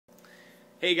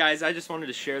Hey guys, I just wanted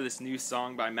to share this new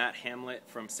song by Matt Hammitt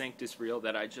from Sanctus Real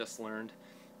that I just learned.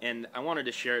 And I wanted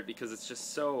to share it because it's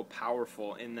just so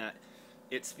powerful in that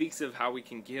it speaks of how we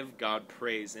can give God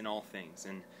praise in all things.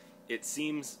 And it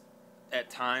seems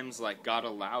at times like God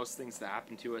allows things to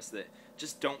happen to us that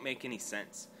just don't make any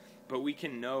sense. But we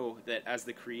can know that as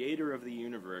the creator of the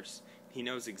universe, He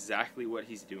knows exactly what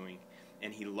He's doing.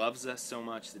 And He loves us so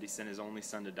much that He sent His only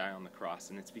Son to die on the cross.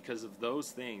 And it's because of those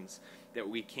things that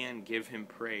we can give Him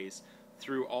praise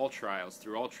through all trials,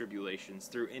 through all tribulations,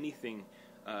 through anything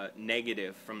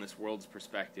negative from this world's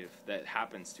perspective that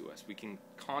happens to us. We can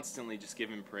constantly just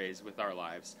give Him praise with our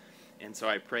lives. And so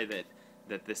I pray that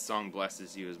this song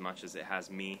blesses you as much as it has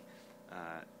me.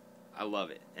 I love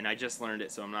it. And I just learned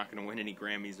it, so I'm not going to win any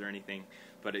Grammys or anything,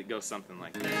 but it goes something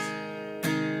like this.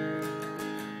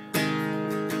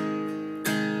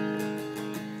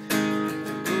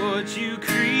 Lord, you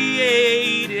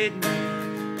created me,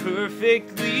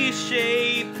 perfectly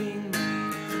shaping me.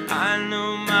 I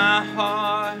know my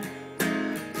heart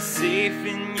is safe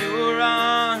in your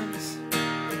arms.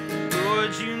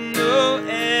 Lord, you know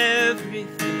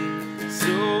everything.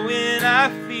 So when I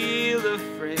feel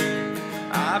afraid,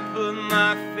 I put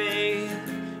my faith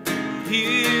in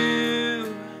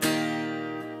you.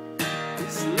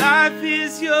 This life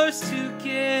is yours to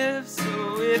give,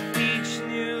 so with each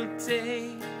new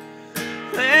day,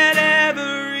 let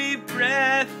every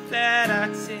breath that I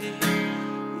take,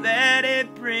 let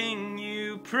it bring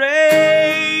you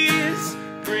praise,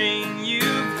 bring you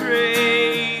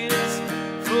praise.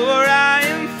 For I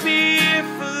am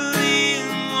fearfully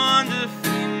and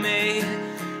wonderfully made.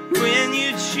 When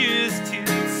you choose to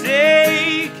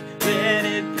take, let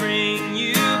it bring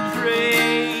you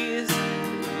praise.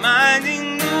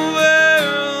 Reminding the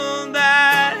world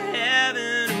that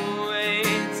heaven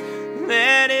awaits,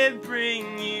 let it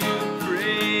bring you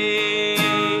praise.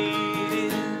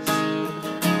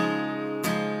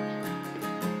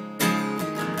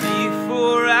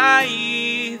 Before I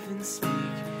even speak,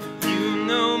 you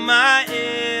know my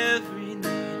every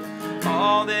need.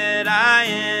 All that I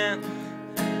am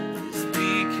is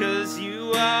because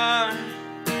you are.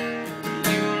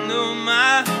 You know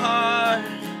my heart.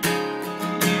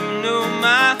 You know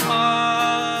my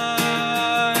heart.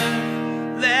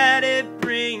 Let it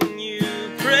bring you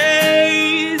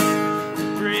praise,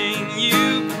 bring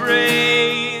you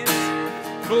praise.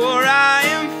 For I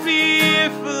am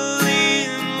fearfully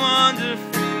and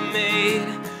wonderfully made.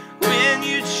 When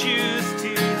you choose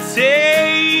to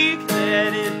take,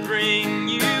 let it bring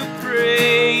you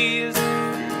praise.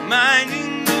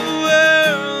 Reminding the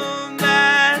world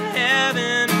that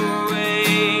heaven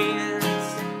awaits.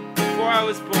 Before I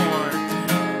was born,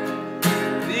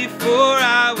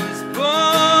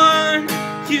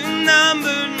 you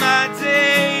numbered my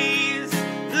days.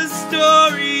 The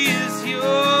story is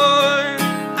yours.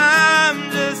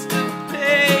 I'm just a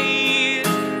page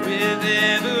with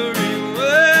every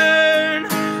word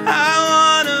I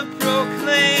wanna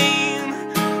proclaim.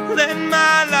 Let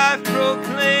my life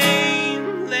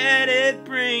proclaim. Let it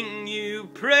bring you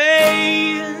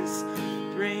praise,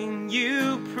 bring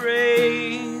you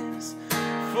praise.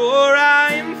 For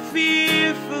I am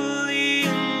fearfully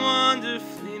and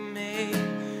wonderfully made.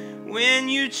 When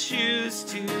you choose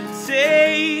to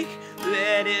take,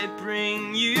 let it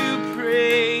bring you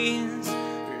praise.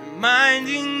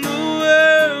 Reminding the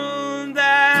world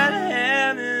that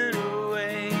heaven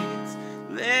awaits,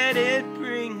 let it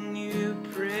bring you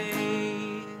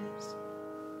praise.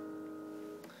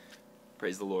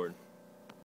 Praise the Lord.